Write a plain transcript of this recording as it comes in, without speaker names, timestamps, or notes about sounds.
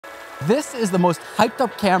This is the most hyped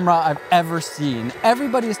up camera I've ever seen.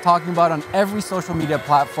 Everybody is talking about it on every social media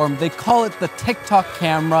platform. They call it the TikTok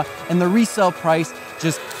camera, and the resale price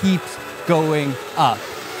just keeps going up.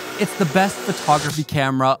 It's the best photography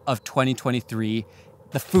camera of 2023,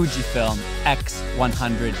 the Fujifilm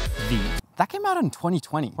x100v. That came out in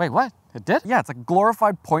 2020. Wait, what? It did? Yeah, it's a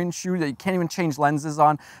glorified point and shoot that you can't even change lenses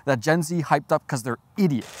on, that Gen Z hyped up because they're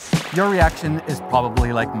idiots. Your reaction is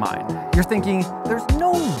probably like mine. You're thinking, there's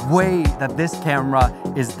no way that this camera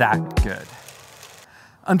is that good.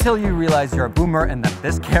 Until you realize you're a boomer and that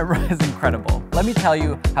this camera is incredible. Let me tell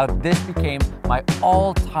you how this became my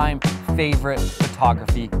all-time favorite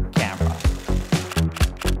photography camera.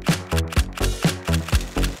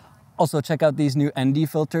 Also, check out these new ND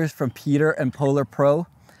filters from Peter and Polar Pro.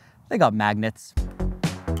 They got magnets.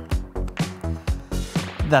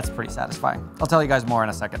 That's pretty satisfying. I'll tell you guys more in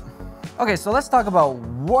a second. Okay, so let's talk about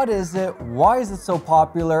what is it, why is it so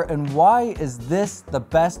popular, and why is this the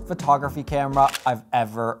best photography camera I've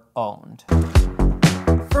ever owned?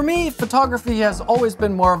 For me, photography has always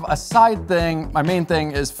been more of a side thing. My main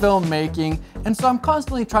thing is filmmaking, and so I'm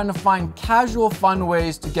constantly trying to find casual, fun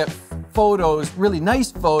ways to get photos, really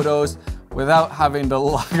nice photos, without having to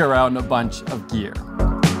lug around a bunch of gear.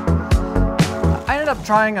 I ended up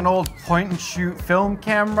trying an old point and shoot film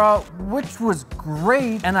camera, which was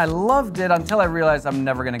great, and I loved it until I realized I'm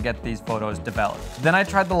never gonna get these photos developed. Then I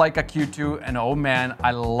tried the Leica Q2, and oh man,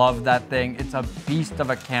 I love that thing. It's a beast of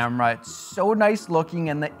a camera. It's so nice looking,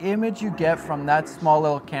 and the image you get from that small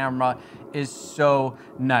little camera is so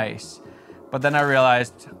nice. But then I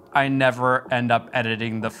realized I never end up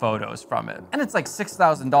editing the photos from it. And it's like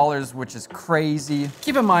 $6,000, which is crazy.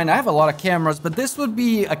 Keep in mind, I have a lot of cameras, but this would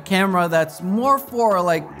be a camera that's more for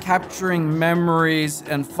like capturing memories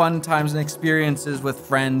and fun times and experiences with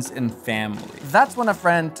friends and family. That's when a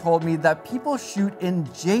friend told me that people shoot in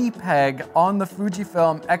JPEG on the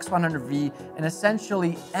Fujifilm x100v and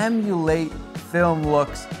essentially emulate film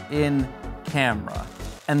looks in camera.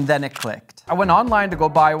 And then it clicked. I went online to go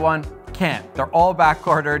buy one. Can't. They're all back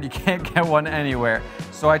ordered. You can't get one anywhere.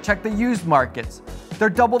 So I checked the used markets.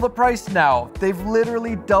 They're double the price now. They've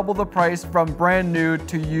literally doubled the price from brand new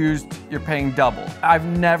to used. You're paying double. I've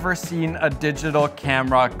never seen a digital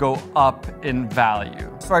camera go up in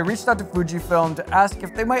value. So I reached out to Fujifilm to ask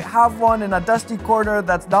if they might have one in a dusty corner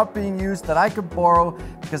that's not being used that I could borrow,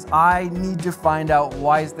 because I need to find out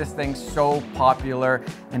why is this thing so popular.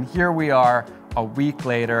 And here we are, a week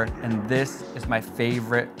later, and this is my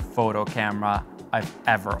favorite photo camera I've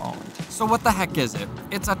ever owned. So what the heck is it?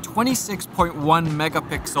 It's a 26.1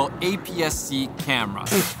 megapixel APS-C camera.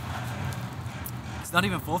 It's not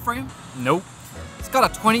even full frame? Nope. It's got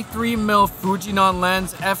a 23mm Fujinon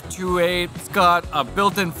lens, f2.8. It's got a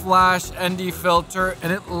built-in flash, ND filter,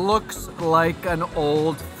 and it looks like an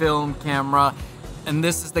old film camera. And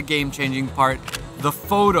this is the game-changing part. The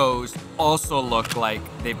photos also look like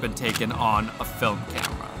they've been taken on a film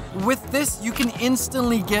camera. With this, you can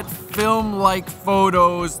instantly get film-like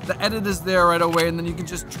photos. The edit is there right away, and then you can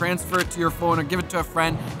just transfer it to your phone or give it to a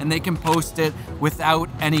friend, and they can post it without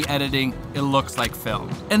any editing. It looks like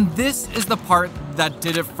film. And this is the part that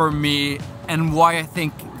did it for me, and why I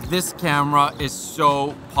think this camera is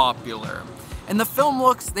so popular. And the film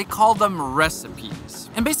looks, they call them recipes.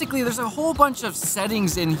 And basically there's a whole bunch of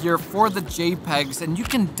settings in here for the JPEGs, and you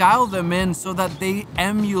can dial them in so that they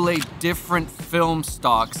emulate different film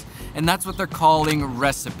stocks. And that's what they're calling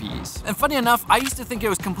recipes. And funny enough, I used to think it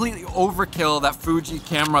was completely overkill that Fuji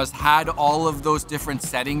cameras had all of those different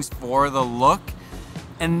settings for the look.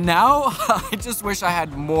 And now, I just wish I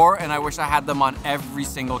had more, and I wish I had them on every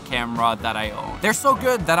single camera that I own. They're so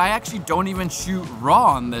good that I actually don't even shoot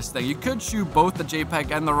RAW on this thing. You could shoot both the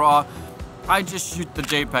JPEG and the RAW. I just shoot the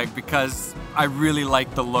JPEG because I really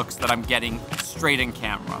like the looks that I'm getting straight in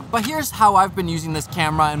camera. But here's how I've been using this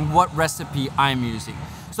camera and what recipe I'm using.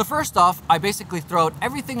 So first off, I basically throw out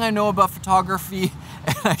everything I know about photography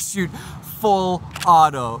and I shoot full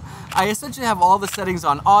auto. I essentially have all the settings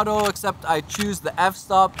on auto, except I choose the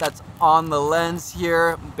f-stop that's on the lens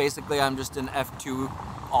here. Basically, I'm just in f2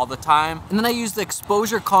 all the time. And then I use the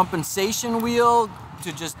exposure compensation wheel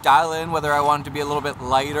to just dial in whether I want it to be a little bit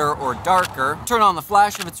lighter or darker. Turn on the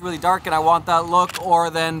flash if it's really dark and I want that look, or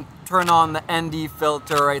then turn on the ND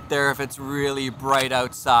filter right there if it's really bright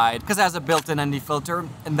outside, because it has a built-in ND filter,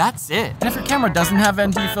 and that's it. And if your camera doesn't have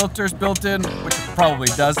ND filters built in, which of probably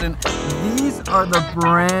doesn't. These are the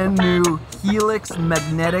brand new Helix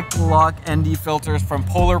magnetic lock ND filters from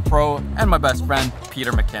Polar Pro and my best friend,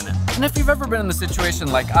 Peter McKinnon. And if you've ever been in the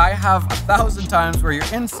situation like I have 1,000 times where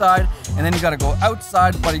you're inside and then you gotta go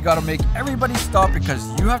outside, but you gotta make everybody stop because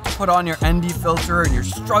you have to put on your ND filter and you're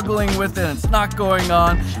struggling with it and it's not going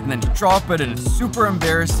on, and then you drop it and it's super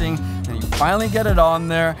embarrassing, and you finally get it on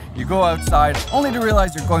there, you go outside, only to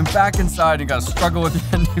realize you're going back inside and you gotta struggle with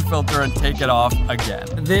your ND filter and take it off again.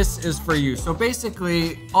 This is for you. So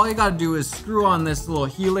basically, all you gotta do is screw on this little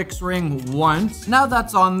Helix ring once. Now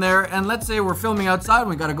that's on there, and let's say we're filming outside and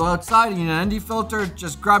we gotta go outside, you need an ND filter,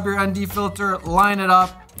 just grab your ND filter, line it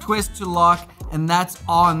up, twist to lock, and that's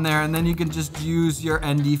on there, and then you can just use your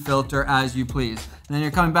ND filter as you please. And then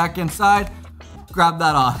you're coming back inside, grab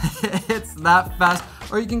that on. It's that fast.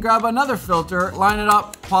 Or you can grab another filter, line it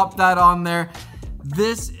up, pop that on there.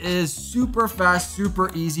 This is super fast,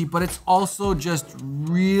 super easy, but it's also just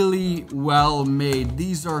really well made.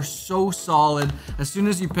 These are so solid. As soon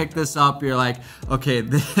as you pick this up, you're like, okay,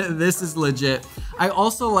 this is legit. I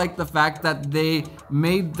also like the fact that they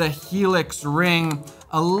made the Helix ring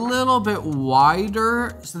a little bit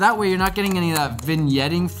wider, so that way you're not getting any of that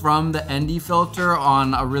vignetting from the ND filter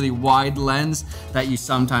on a really wide lens that you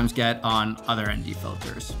sometimes get on other ND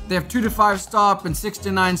filters. They have 2 to 5 stop and 6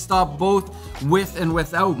 to 9 stop, both with and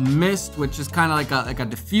without mist, which is kind of like a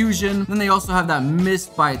diffusion. Then they also have that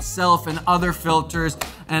mist by itself and other filters,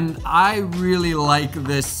 and I really like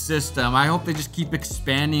this system. I hope they just keep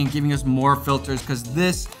expanding and giving us more filters, because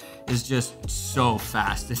this is just so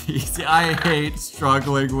fast and easy. I hate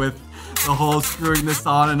struggling with the whole screwing this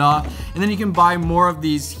on and off. And then you can buy more of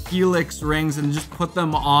these Helix rings and just put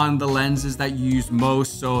them on the lenses that you use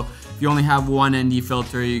most. So if you only have one ND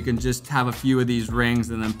filter, you can just have a few of these rings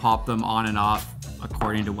and then pop them on and off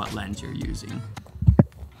according to what lens you're using.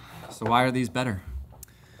 So why are these better?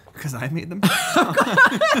 Because I made them.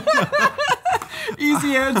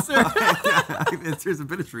 Easy answer. Yeah, there's a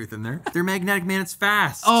bit of truth in there. They're magnetic, man. It's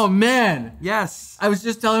fast. Oh man. Yes. I was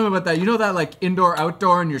just telling him about that. You know that like indoor,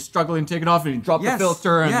 outdoor, and you're struggling to take it off, and you drop the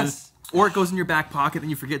filter, and just... Or it goes in your back pocket, then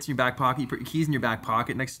you forget it's in your back pocket. You put your keys in your back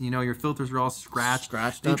pocket. Next thing you know, your filters are all scratched.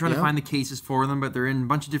 Then you're trying to find the cases for them, but they're in a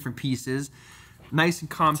bunch of different pieces. Nice and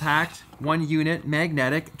compact, one unit,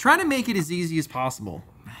 magnetic. Trying to make it as easy as possible.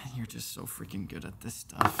 Man, you're just so freaking good at this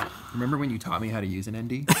stuff. Remember when you taught me how to use an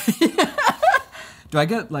ND? Do I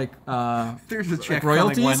get like there's a check like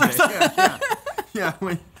royalties one or day. something? Yeah.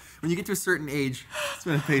 When you get to a certain age, that's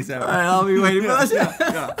when it pays out. All right, I'll be waiting for that.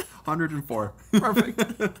 Yeah. 104. Perfect.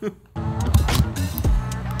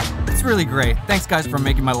 It's really great. Thanks guys for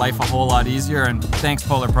making my life a whole lot easier, and thanks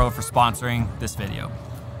Polar Pro for sponsoring this video.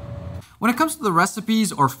 When it comes to the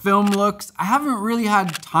recipes or film looks, I haven't really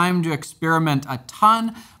had time to experiment a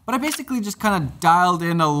ton, but I basically just kind of dialed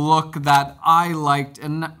in a look that I liked,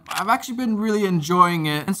 and I've actually been really enjoying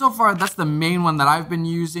it. And so far, that's the main one that I've been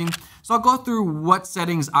using. So I'll go through what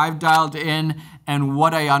settings I've dialed in and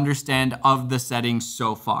what I understand of the settings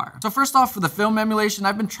so far. So first off, for the film emulation,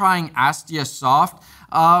 I've been trying Astia Soft.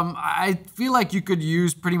 I feel like you could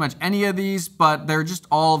use pretty much any of these, but they're just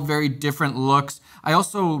all very different looks. I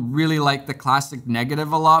also really like the classic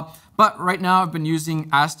negative a lot, but right now I've been using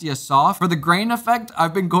Astia Soft. For the grain effect,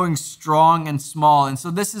 I've been going strong and small, and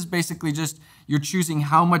so this is basically just you're choosing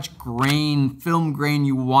how much grain, film grain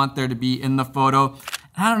you want there to be in the photo.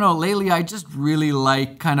 And I don't know, lately I just really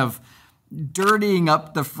like kind of dirtying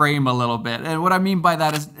up the frame a little bit. And what I mean by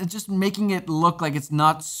that is it's just making it look like it's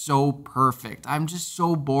not so perfect. I'm just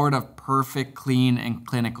so bored of perfect, clean, and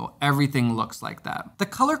clinical. Everything looks like that. The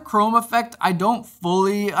color chrome effect, I don't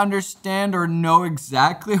fully understand or know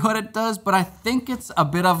exactly what it does, but I think it's a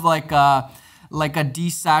bit of like a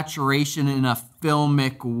desaturation in a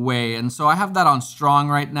filmic way. And so I have that on strong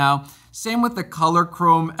right now. Same with the color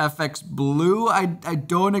chrome FX blue. I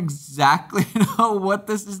don't exactly know what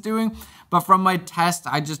this is doing, but from my test,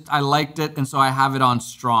 I liked it, and so I have it on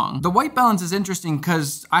strong. The white balance is interesting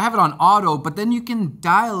because I have it on auto, but then you can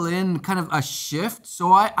dial in kind of a shift.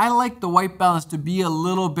 So I like the white balance to be a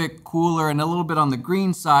little bit cooler and a little bit on the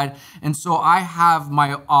green side. And so I have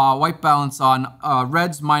my white balance on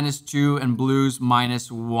reds -2 and blues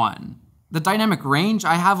 -1. The dynamic range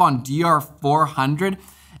I have on DR400.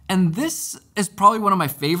 And this is probably one of my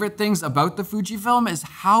favorite things about the Fujifilm is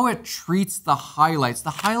how it treats the highlights.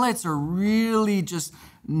 The highlights are really just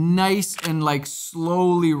nice and like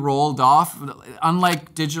slowly rolled off.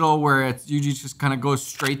 Unlike digital where it usually just kind of goes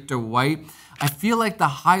straight to white. I feel like the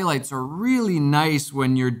highlights are really nice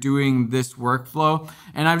when you're doing this workflow,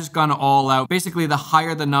 and I've just gone all out. Basically, the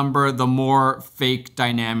higher the number, the more fake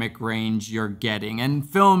dynamic range you're getting. And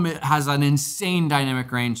film, it has an insane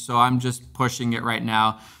dynamic range, so I'm just pushing it right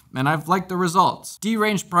now. And I've liked the results.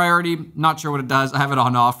 Derange priority, not sure what it does. I have it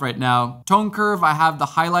on off right now. Tone curve, I have the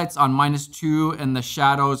highlights on -2 and the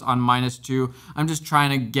shadows on -2. I'm just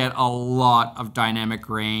trying to get a lot of dynamic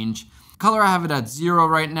range. Color, I have it at 0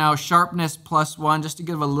 right now. Sharpness +1, just to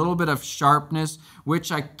give a little bit of sharpness,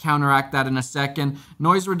 which I counteract that in a second.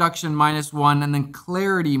 Noise reduction -1, and then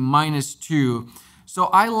clarity -2. So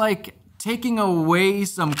I like taking away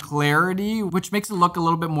some clarity, which makes it look a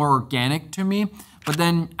little bit more organic to me, but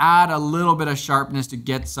then add a little bit of sharpness to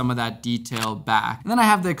get some of that detail back. And then I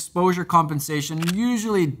have the exposure compensation,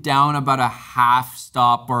 usually down about a half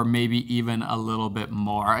stop or maybe even a little bit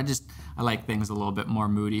more. I like things a little bit more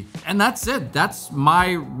moody. And that's it. That's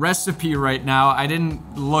my recipe right now. I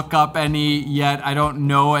didn't look up any yet. I don't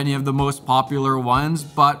know any of the most popular ones,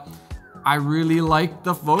 but I really like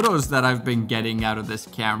the photos that I've been getting out of this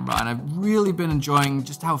camera, and I've really been enjoying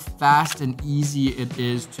just how fast and easy it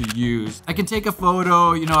is to use. I can take a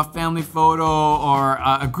photo, you know, a family photo or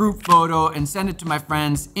a group photo, and send it to my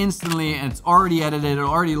friends instantly, and it's already edited, it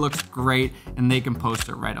already looks great, and they can post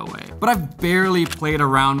it right away. But I've barely played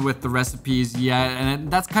around with the recipes yet,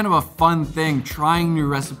 and that's kind of a fun thing, trying new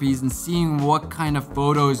recipes and seeing what kind of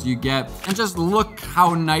photos you get. And just look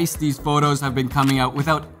how nice these photos have been coming out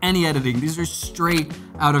without any editing. These are straight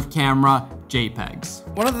out of camera JPEGs.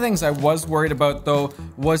 One of the things I was worried about though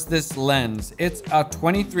was this lens. It's a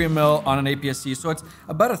 23mm on an APS-C, so it's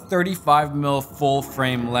about a 35mm full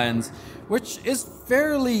frame lens, which is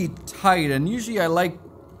fairly tight, and usually I like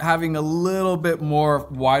having a little bit more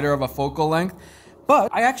wider of a focal length. But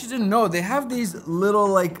I actually didn't know they have these little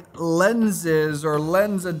like lenses or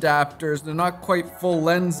lens adapters. They're not quite full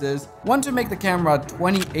lenses. One to make the camera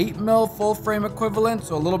 28mm full frame equivalent,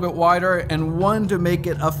 so a little bit wider, and one to make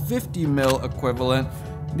it a 50mm equivalent.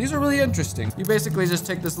 These are really interesting. You basically just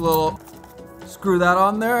take this little, screw that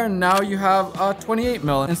on there, and now you have a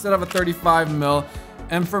 28mm instead of a 35mm.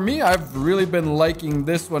 And for me, I've really been liking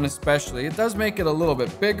this one especially. It does make it a little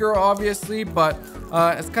bit bigger, obviously, but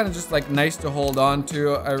it's kind of just like nice to hold on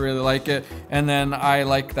to. I really like it. And then I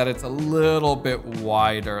like that it's a little bit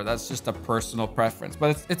wider. That's just a personal preference,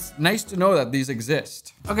 but it's nice to know that these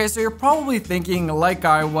exist. Okay, so you're probably thinking, like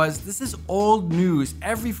I was, this is old news.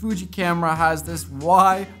 Every Fuji camera has this.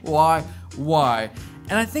 Why?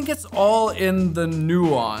 And I think it's all in the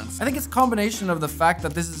nuance. I think it's a combination of the fact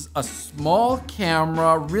that this is a small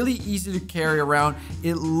camera, really easy to carry around.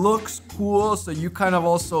 It looks cool, so you kind of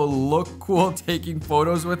also look cool taking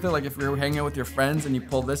photos with it. Like if you're hanging out with your friends and you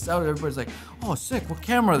pull this out, everybody's like, oh sick, what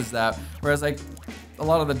camera is that? Whereas like a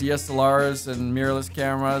lot of the DSLRs and mirrorless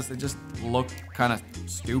cameras, they just look kind of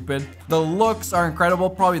stupid. The looks are incredible,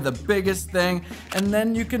 probably the biggest thing, and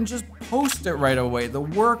then you can just post it right away. The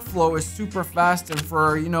workflow is super fast, and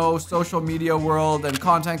for, you know, social media world and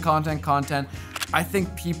content, I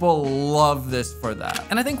think people love this for that.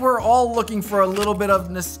 And I think we're all looking for a little bit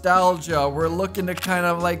of nostalgia. We're looking to kind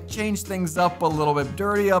of like change things up a little bit,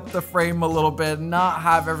 dirty up the frame a little bit, not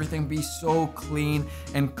have everything be so clean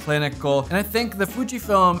and clinical. And I think the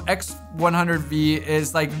Fujifilm x100v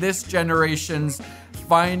is like this generation's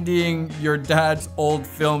finding your dad's old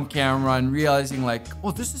film camera and realizing like,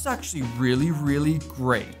 oh, this is actually really, really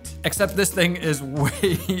great. Except this thing is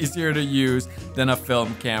way easier to use than a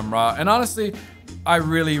film camera. And honestly, I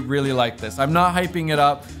really, really like this. I'm not hyping it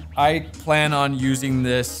up. I plan on using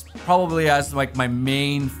this probably as like my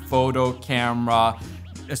main photo camera,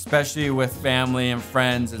 especially with family and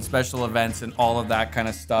friends and special events and all of that kind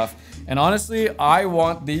of stuff. And honestly, I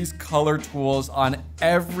want these color tools on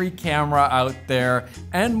every camera out there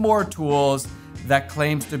and more tools that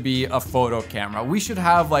claims to be a photo camera. We should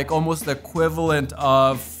have like almost the equivalent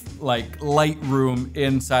of like Lightroom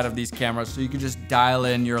inside of these cameras, so you can just dial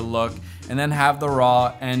in your look and then have the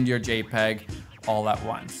RAW and your JPEG all at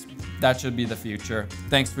once. That should be the future.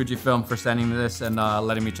 Thanks Fujifilm for sending me this and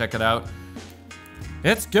letting me check it out.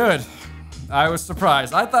 It's good. I was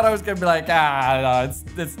surprised. I thought I was gonna be like, no,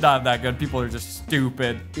 it's not that good. People are just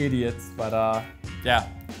stupid idiots. But yeah,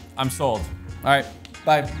 I'm sold. All right,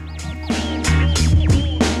 bye.